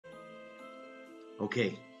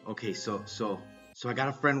Okay, okay, so I got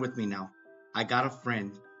a friend with me now. I got a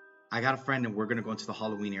friend. And we're gonna go into the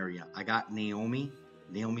Halloween area. I got Naomi.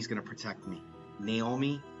 Naomi's gonna protect me.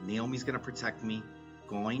 Naomi's gonna protect me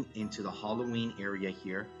going into the Halloween area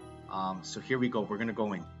here. So here we go. We're gonna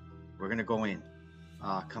go in. We're gonna go in.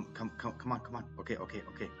 Come on. Okay.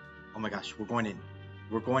 Oh my gosh, we're going in.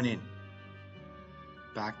 We're going in.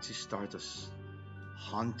 Back to Stardust.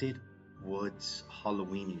 Haunted Woods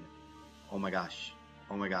Halloween. Oh my gosh.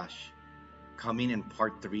 Oh my gosh. Coming in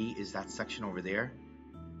part 3 is that section over there.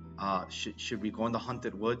 Should we go in the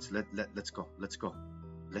Haunted Woods? Let's go. Let's go.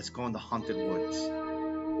 Let's go in the Haunted Woods.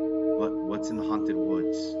 What's in the Haunted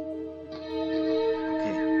Woods?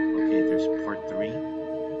 Okay, there's part 3.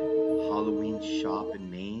 Halloween shop and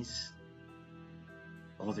maze.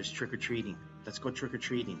 Oh, there's trick-or-treating. Let's go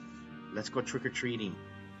trick-or-treating. Let's go trick-or-treating.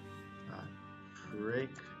 Trick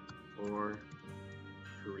or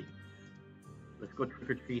treat. Let's go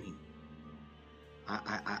trick-or-treating.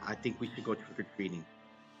 I think we should go trick-or-treating.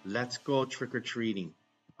 Let's go trick-or-treating.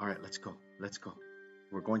 All right, let's go. Let's go.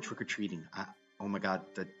 We're going trick-or-treating. Oh my God,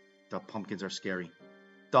 the pumpkins are scary.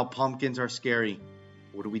 The pumpkins are scary.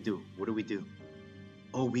 What do we do? What do we do?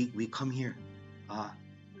 Oh, we come here.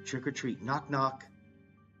 Trick-or-treat. Knock, knock.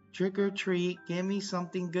 Trick-or-treat. Give me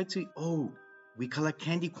something good to eat. Oh, we collect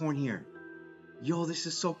candy corn here. Yo, this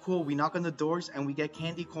is so cool. We knock on the doors and we get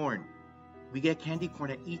candy corn. We get candy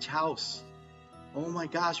corn at each house. Oh my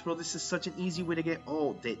gosh, bro, this is such an easy way to get.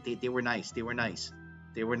 Oh, they were nice. They were nice.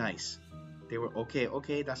 They were nice. They were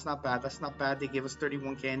okay. That's not bad. That's not bad. They gave us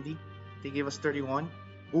 31 candy. They gave us 31.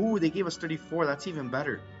 Ooh, they gave us 34. That's even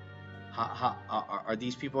better. Are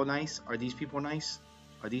these people nice? Are these people nice?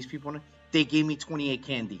 Are these people nice? They gave me 28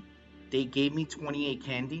 candy. They gave me 28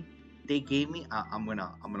 candy. They gave me. I'm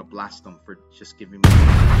gonna blast them for just giving me.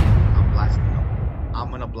 I'm blasting them.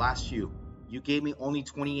 I'm gonna blast you. You gave me only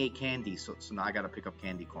 28 candy, so now I gotta pick up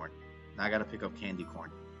candy corn. Now I gotta pick up candy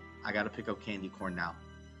corn. I gotta pick up candy corn now.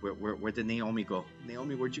 Where did Naomi go?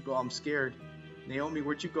 Naomi, where'd you go? I'm scared. Naomi,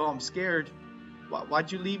 where'd you go? I'm scared.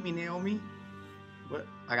 Why'd you leave me, Naomi? What?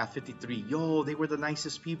 I got 53. Yo, they were the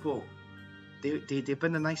nicest people. They've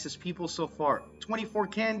been the nicest people so far. 24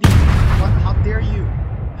 candy. What? How dare you?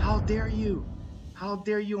 How dare you? How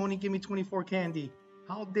dare you only give me 24 candy?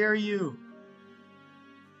 How dare you?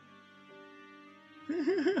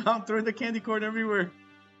 I'm throwing the candy corn everywhere.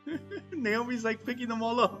 Naomi's like picking them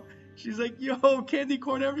all up. She's like, yo, candy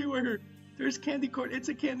corn everywhere. There's candy corn. It's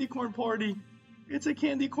a candy corn party. It's a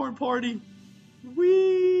candy corn party.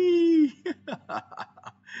 Whee!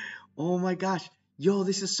 Oh my gosh. Yo,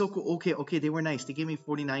 this is so cool. Okay, they were nice. They gave me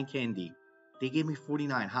 49 candy. They gave me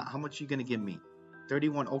 49. How much are you gonna give me?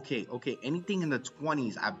 31. Okay. Anything in the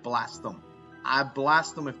 20s, I blast them. I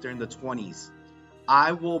blast them if they're in the 20s.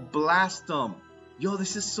 I will blast them. Yo,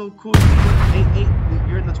 this is so cool. Hey,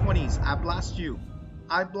 you're in the 20s. I blast you.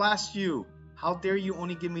 I blast you. How dare you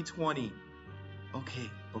only give me 20?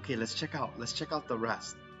 Okay, let's check out the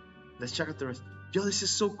rest. Let's check out the rest. Yo, this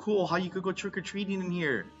is so cool how you could go trick-or-treating in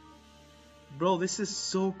here. Bro, this is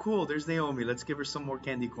so cool. There's Naomi. Let's give her some more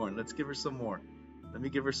candy corn. Let's give her some more. Let me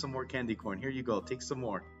give her some more candy corn. Here you go. Take some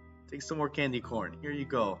more. Take some more candy corn. Here you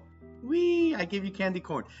go. Whee! I gave you candy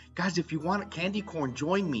corn. Guys, if you want candy corn,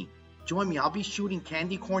 join me. Join me. I'll be shooting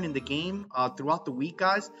candy corn in the game throughout the week,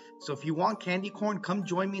 guys. So if you want candy corn, come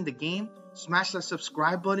join me in the game. Smash that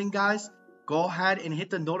subscribe button, guys. Go ahead and hit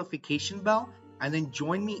the notification bell. And then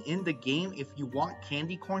join me in the game if you want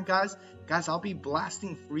candy corn, guys. Guys, I'll be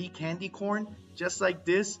blasting free candy corn just like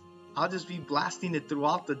this. I'll just be blasting it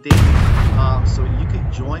throughout the day. So you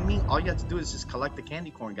can join me. All you have to do is just collect the candy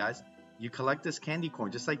corn, guys. You collect this candy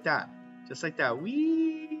corn just like that. Just like that.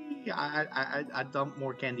 Whee! I dump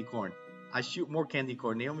more candy corn. I shoot more candy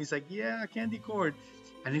corn. Naomi's like, yeah, candy corn.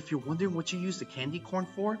 And if you're wondering what you use the candy corn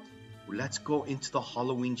for, let's go into the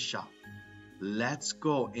Halloween shop. Let's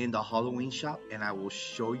go in the Halloween shop and I will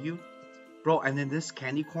show you. Bro, and then this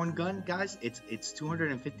candy corn gun, guys, it's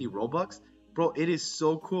 250 Robux. Bro, it is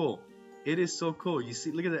so cool. It is so cool. You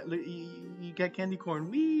see, look at that. Look, you get candy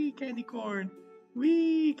corn. Wee, candy corn.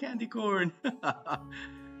 Wee, candy corn.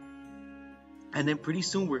 And then pretty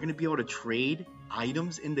soon we're going to be able to trade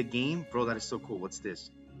items in the game. Bro, that is so cool. What's this?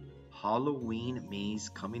 Halloween maze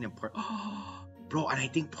coming in part... Oh, bro, and I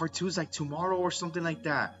think part 2 is like tomorrow or something like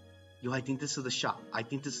that. Yo, I think this is the shop. I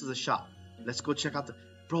think this is the shop. Let's go check out the...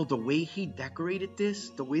 Bro, the way he decorated this,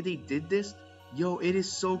 the way they did this, yo, it is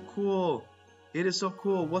so cool. It is so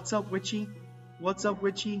cool. What's up, Witchy? What's up,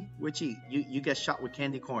 Witchy? Witchy, you get shot with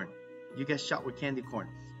candy corn. You get shot with candy corn.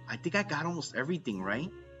 I think I got almost everything, right?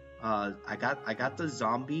 I got the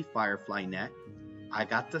zombie firefly net. I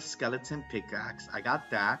got the skeleton pickaxe. I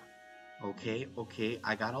got that. Okay, okay.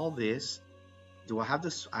 I got all this. Do I have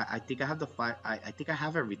this? I think I have the five. I think I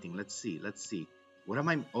have everything. Let's see. Let's see. What am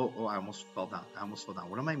I? Oh, I almost fell down. I almost fell down.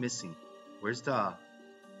 What am I missing? Where's the?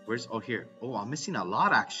 Where's? Oh, here. Oh, I'm missing a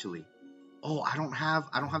lot actually. Oh, I don't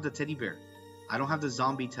have the teddy bear. I don't have the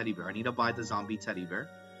zombie teddy bear. I need to buy the zombie teddy bear.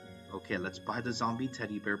 Okay, let's buy the zombie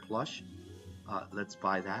teddy bear plush. Let's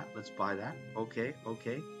buy that. Let's buy that. Okay,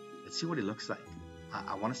 okay. Let's see what it looks like.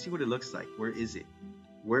 I want to see what it looks like. Where is it?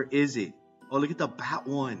 Where is it? Oh, look at the bat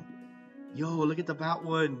one. Yo, look at the bat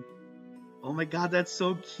one. Oh my god, that's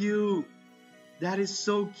so cute. That is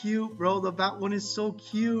so cute, bro. The bat one is so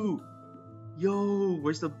cute. Yo,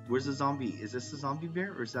 where's the zombie? Is this the zombie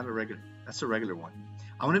bear or is that a regular? That's a regular one.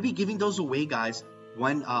 I'm gonna be giving those away, guys.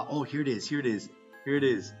 When oh, here it is. Here it is. Here it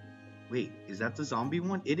is. Wait, is that the zombie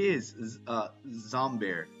one? It is.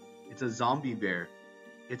 Zombear. It's a zombie bear.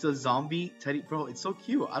 It's a zombie teddy. Bro, it's so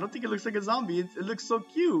cute. I don't think it looks like a zombie. It looks so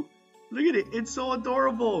cute. Look at it. It's so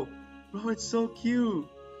adorable. Bro, it's so cute.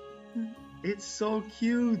 It's so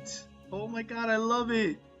cute. Oh my god, I love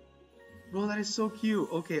it. Bro, that is so cute.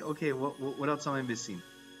 Okay, okay. What else am I missing?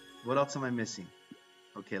 What else am I missing?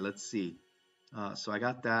 Okay, let's see. So I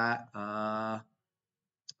got that. I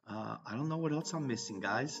don't know what else I'm missing,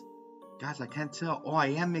 guys. Guys, I can't tell. Oh, I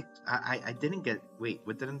didn't get. Wait,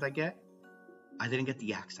 what didn't I get? I didn't get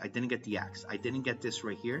the axe. I didn't get the axe. I didn't get this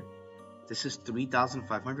right here. This is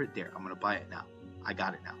 3,500. There, I'm gonna buy it now. I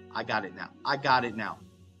got it now. I got it now. I got it now.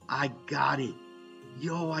 I got it.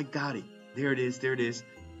 Yo, I got it. There it is. There it is.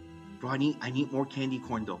 Bro, I need more candy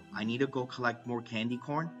corn though. I need to go collect more candy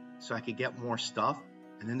corn so I could get more stuff.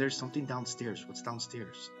 And then there's something downstairs. What's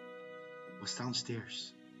downstairs? What's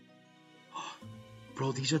downstairs?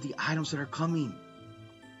 Bro, these are the items that are coming.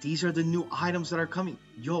 These are the new items that are coming.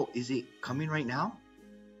 Yo, is it coming right now?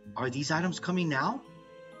 Are these items coming now?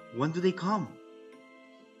 When do they come?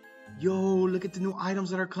 Yo, look at the new items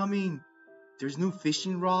that are coming. There's new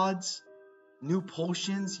fishing rods, new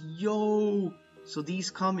potions. Yo, so these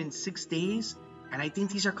come in 6 days, and I think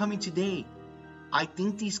these are coming today. I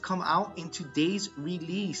think these come out in today's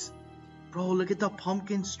release. Bro, look at the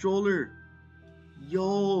pumpkin stroller.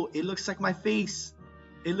 Yo, it looks like my face.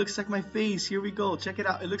 It looks like my face. Here we go. Check it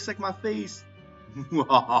out. It looks like my face.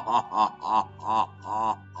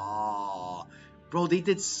 Bro, they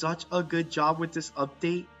did such a good job with this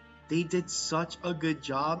update. They did such a good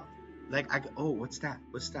job. Like, oh, what's that?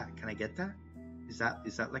 What's that? Can I get that? Is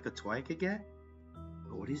that like a toy I could get?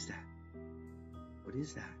 Oh, what is that? What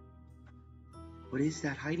is that? What is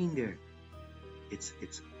that hiding there? It's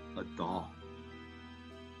a doll.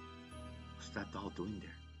 What's that doll doing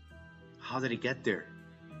there? How did it get there?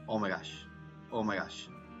 Oh my gosh. Oh my gosh.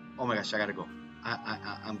 Oh my gosh, I gotta go.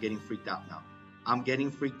 I'm getting freaked out now. I'm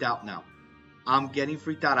getting freaked out now. I'm getting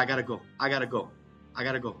freaked out. I gotta go. I gotta go. I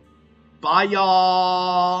gotta go. Bye,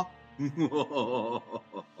 y'all.